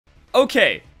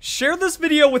Okay, share this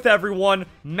video with everyone.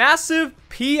 Massive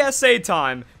PSA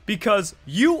time, because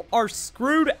you are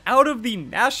screwed out of the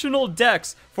national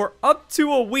dex for up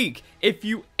to a week if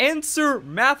you answer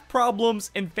math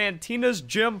problems in Fantina's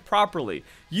gym properly.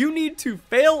 You need to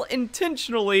fail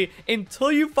intentionally until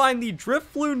you find the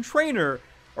Drifloon trainer,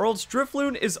 or else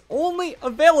Drifloon is only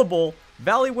available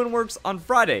Valley Windworks on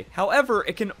Friday. However,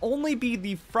 it can only be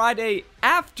the Friday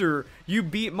after you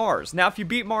beat Mars. Now, if you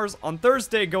beat Mars on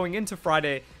Thursday going into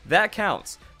Friday, that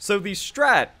counts. So the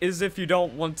strat is, if you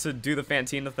don't want to do the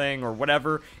Fantina thing or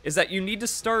whatever, is that you need to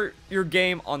start your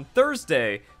game on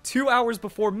Thursday 2 hours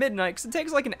before midnight, because it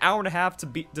takes like an hour and a half to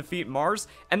defeat Mars,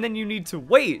 and then you need to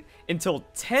wait until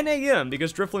 10 a.m.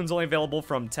 because Drifloon's only available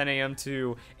from 10 a.m.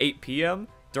 to 8 p.m.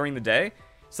 during the day.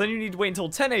 So then you need to wait until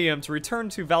 10 a.m. to return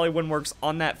to Valley Windworks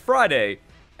on that Friday,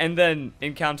 and then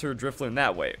encounter Drifloon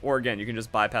that way. Or again, you can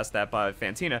just bypass that by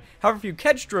Fantina. However, if you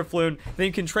catch Drifloon, then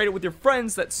you can trade it with your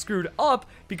friends that screwed up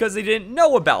because they didn't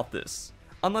know about this.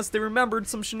 Unless they remembered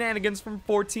some shenanigans from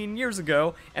 14 years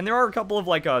ago. And there are a couple of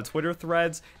like Twitter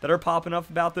threads that are popping up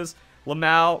about this.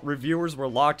 Lamau reviewers were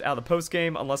locked out of the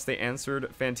postgame unless they answered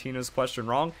Fantina's question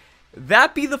wrong.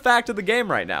 That be the fact of the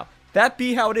game right now. That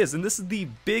be how it is. And this is the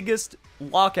biggest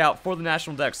lockout for the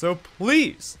national dex. So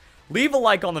please leave a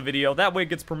like on the video. That way it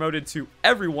gets promoted to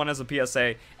everyone as a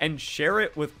PSA, and share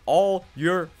it with all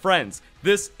your friends.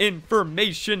 This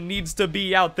information needs to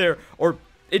be out there, or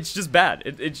it's just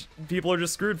bad. People are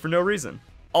just screwed for no reason.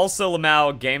 Also,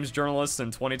 Lamau, games journalists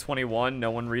in 2021, no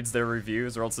one reads their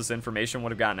reviews, or else this information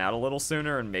would have gotten out a little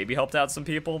sooner and maybe helped out some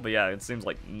people. But yeah, it seems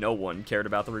like no one cared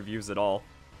about the reviews at all.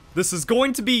 This is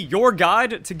going to be your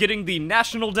guide to getting the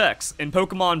national dex in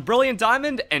Pokemon Brilliant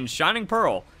Diamond and Shining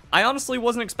Pearl. I honestly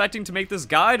wasn't expecting to make this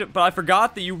guide, but I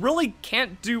forgot that you really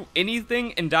can't do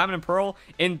anything in Diamond and Pearl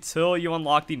until you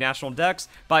unlock the national dex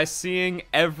by seeing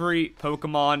every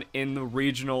Pokemon in the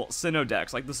regional Sinnoh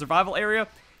dex. Like the survival area,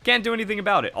 can't do anything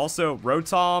about it. Also,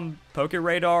 Rotom, Poke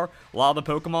Radar, a lot of the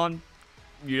Pokemon,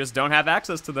 you just don't have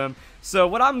access to them. So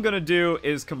what I'm going to do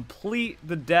is complete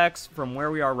the dex from where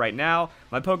we are right now.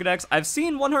 My Pokedex, I've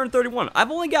seen 131.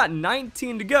 I've only got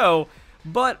 19 to go,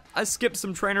 but I skipped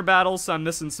some trainer battles, so I'm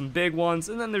missing some big ones,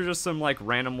 and then there's just some like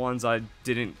random ones I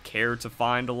didn't care to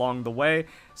find along the way.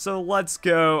 So let's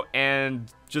go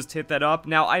and just hit that up.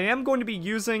 Now, I am going to be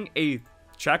using a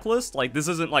checklist. Like, this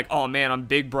isn't like, oh man, I'm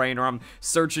big brain, or I'm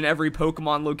searching every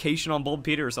Pokemon location on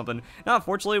Bulbapedia or something. No,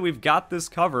 unfortunately, we've got this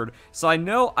covered. So I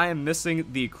know I am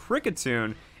missing the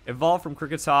Kricketune. Evolve from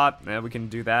Kricketot, we can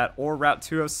do that, or Route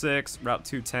 206, Route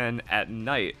 210 at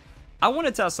night. I want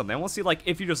to test something. I want to see, like,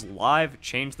 if you just live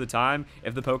change the time,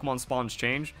 if the Pokemon spawns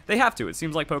change. They have to. It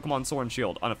seems like Pokemon Sword and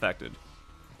Shield, unaffected.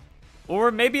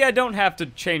 Or maybe I don't have to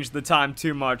change the time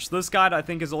too much. This guide, I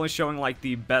think, is only showing, like,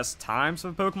 the best times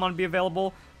for Pokemon to be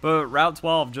available. But Route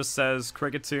 12 just says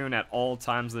Kricketune at all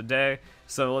times of the day.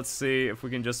 So let's see if we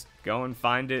can just go and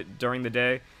find it during the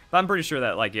day. But I'm pretty sure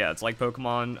that, like, yeah, it's like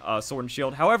Pokemon Sword and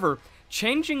Shield. However,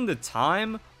 changing the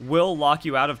time will lock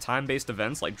you out of time-based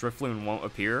events, like Drifloon won't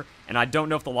appear. And I don't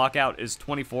know if the lockout is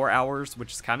 24 hours,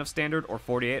 which is kind of standard, or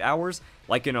 48 hours,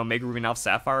 like in Omega Ruby and Alpha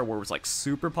Sapphire, where it was, like,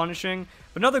 super punishing.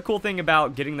 But another cool thing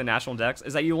about getting the national dex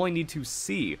is that you only need to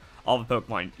see all the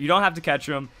Pokemon. You don't have to catch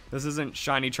them. This isn't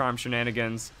Shiny Charm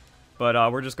shenanigans. But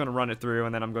we're just going to run it through,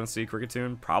 and then I'm going to see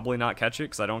Kricketune, probably not catch it,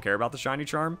 because I don't care about the Shiny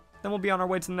Charm. Then we'll be on our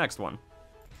way to the next one.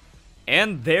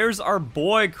 And there's our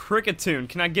boy Kricketune.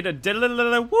 Can I get a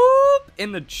whoop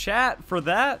in the chat for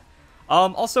that?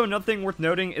 Also, another thing worth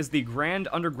noting is the Grand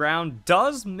Underground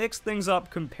does mix things up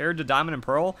compared to Diamond and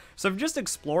Pearl. So if you're just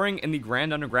exploring in the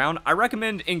Grand Underground, I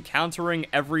recommend encountering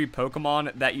every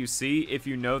Pokemon that you see if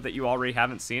you know that you already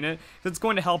haven't seen it. It's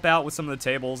going to help out with some of the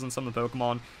tables and some of the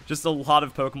Pokemon. Just a lot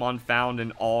of Pokemon found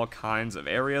in all kinds of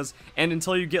areas. And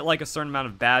until you get like a certain amount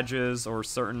of badges or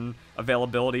certain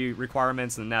availability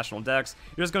requirements in the National Dex,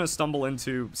 you're just going to stumble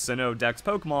into Sinnoh Dex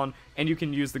Pokemon, and you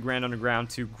can use the Grand Underground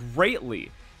to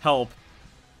greatly help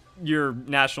your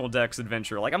National Dex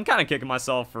adventure. Like, I'm kind of kicking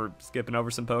myself for skipping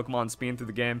over some Pokemon, speeding through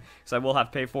the game, because I will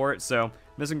have to pay for it. So,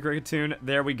 missing Kricketune,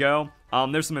 there we go.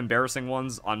 There's some embarrassing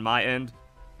ones on my end.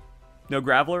 No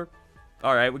Graveler.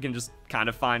 Alright, we can just kind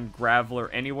of find Graveler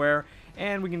anywhere,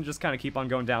 and we can just kind of keep on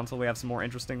going down until we have some more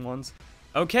interesting ones.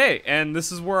 Okay, and this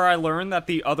is where I learned that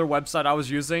the other website I was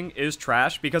using is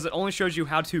trash, because it only shows you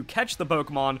how to catch the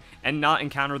Pokemon and not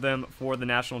encounter them for the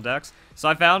National Dex. So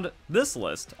I found this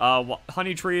list.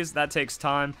 Honey Trees, that takes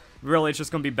time. Really, it's just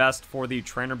going to be best for the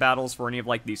trainer battles for any of,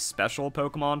 like, the special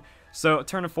Pokemon. So,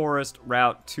 Turn of Forest,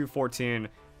 Route 214.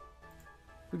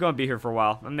 We're going to be here for a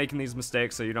while. I'm making these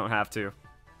mistakes so you don't have to.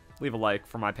 leave a like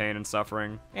for my pain and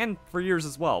suffering, and for yours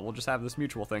as well. We'll just have this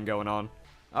mutual thing going on.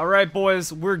 Alright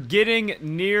boys, we're getting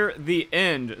near the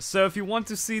end, so if you want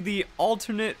to see the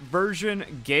alternate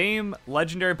version game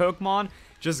legendary Pokemon,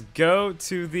 just go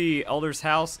to the Elder's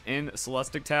House in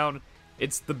Celestic Town.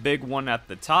 It's the big one at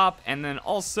the top, and then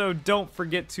also don't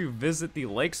forget to visit the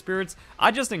Lake Spirits.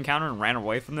 I just encountered and ran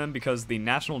away from them because the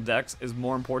National Dex is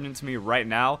more important to me right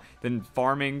now than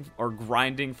farming or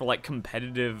grinding for like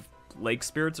competitive Lake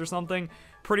Spirits or something.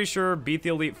 Pretty sure beat the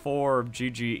Elite Four,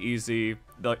 GG, easy,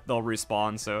 they'll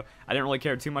respawn, so I didn't really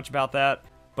care too much about that.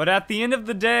 But at the end of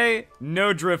the day,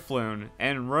 no Drifloon,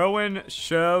 and Rowan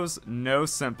shows no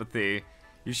sympathy.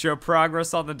 You show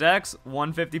progress on the Dex,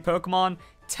 150 Pokemon.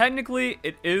 Technically,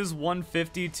 it is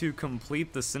 150 to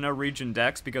complete the Sinnoh region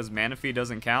Dex because Manaphy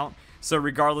doesn't count. So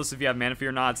regardless if you have Manaphy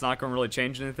or not, it's not going to really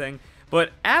change anything.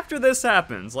 But after this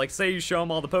happens, like say you show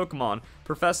him all the Pokemon,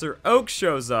 Professor Oak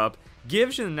shows up,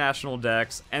 gives you the National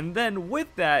Dex, and then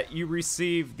with that, you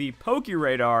receive the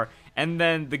Pokeradar, and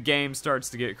then the game starts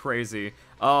to get crazy.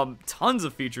 Tons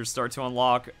of features start to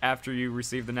unlock after you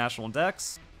receive the National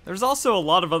Dex. There's also a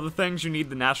lot of other things you need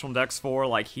the National Dex for,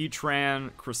 like Heatran,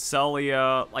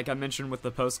 Cresselia, like I mentioned with the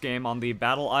post-game on the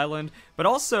Battle Island, but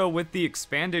also with the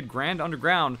expanded Grand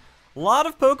Underground, a lot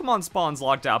of Pokemon spawns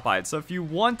locked out by it. So if you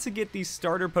want to get these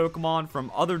starter Pokemon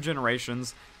from other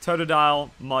generations,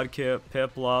 Totodile, Mudkip,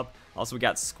 Piplup, also we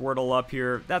got Squirtle up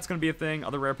here, that's going to be a thing.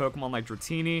 Other rare Pokemon like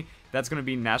Dratini, that's going to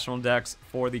be National Dex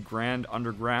for the Grand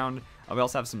Underground. We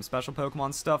also have some special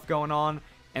Pokemon stuff going on.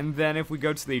 And then if we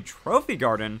go to the Trophy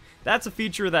Garden, that's a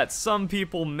feature that some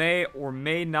people may or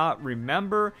may not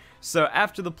remember. So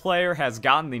after the player has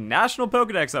gotten the National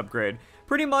Pokedex upgrade,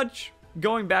 pretty much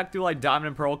going back through like Diamond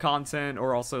and Pearl content,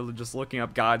 or also just looking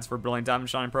up guides for Brilliant Diamond,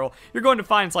 Shining Pearl, you're going to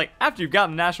find it's like after you've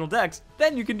gotten the National Dex,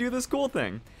 then you can do this cool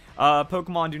thing.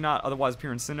 Pokemon do not otherwise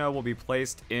appear in Sinnoh will be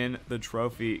placed in the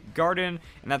Trophy Garden,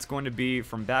 and that's going to be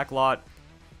from Backlot.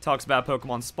 Talks about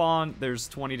Pokemon spawn. There's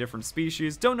 20 different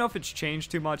species. Don't know if it's changed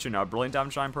too much in Brilliant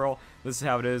Diamond, Shine Pearl. This is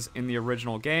how it is in the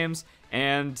original games.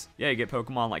 And yeah, you get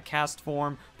Pokemon like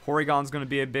Castform. Porygon's going to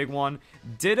be a big one.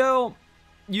 Ditto,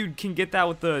 you can get that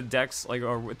with the Dex, like,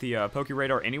 or with the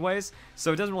Pokeradar anyways.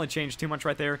 So it doesn't really change too much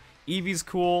right there. Eevee's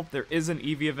cool. There is an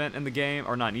Eevee event in the game,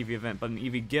 or not an Eevee event, but an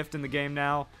Eevee gift in the game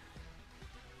now.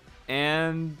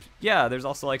 And yeah, there's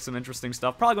also like some interesting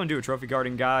stuff. Probably going to do a Trophy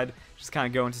Garden guide, just kind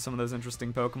of go into some of those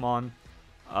interesting Pokemon.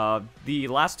 The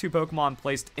last two Pokemon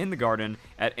placed in the garden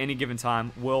at any given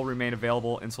time will remain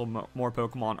available until more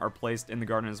Pokemon are placed in the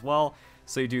garden as well.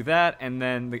 So you do that, and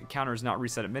then the counter is not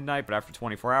reset at midnight, but after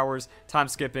 24 hours. Time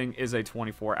skipping is a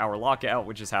 24-hour lockout,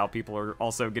 which is how people are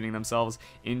also getting themselves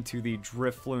into the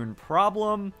Drifloon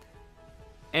problem.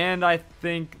 And I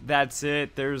think that's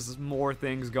it. There's more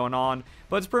things going on,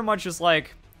 but it's pretty much just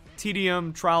like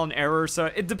tedium, trial and error. So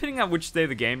depending on which day of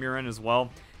the game you're in as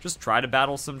well, just try to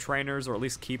battle some trainers, or at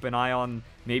least keep an eye on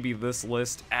maybe this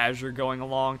list as you're going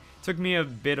along. It took me a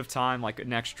bit of time, like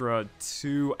an extra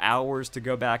 2 hours, to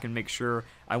go back and make sure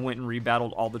I went and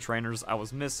rebattled all the trainers I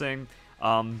was missing.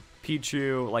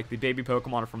 Pichu, like the baby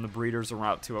Pokemon from the breeders on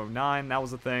Route 209, that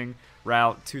was a thing.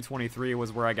 Route 223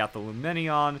 was where I got the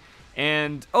Lumineon.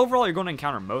 And overall, you're going to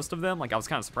encounter most of them. Like, I was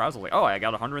kind of surprised. I was like, oh, I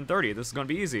got 130. This is going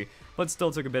to be easy. But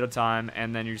still took a bit of time,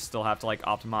 and then you still have to, like,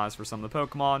 optimize for some of the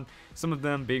Pokemon. Some of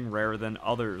them being rarer than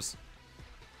others.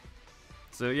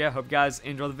 So, yeah, hope you guys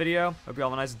enjoy the video. Hope you all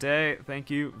have a nice day. Thank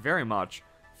you very much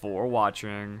for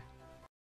watching.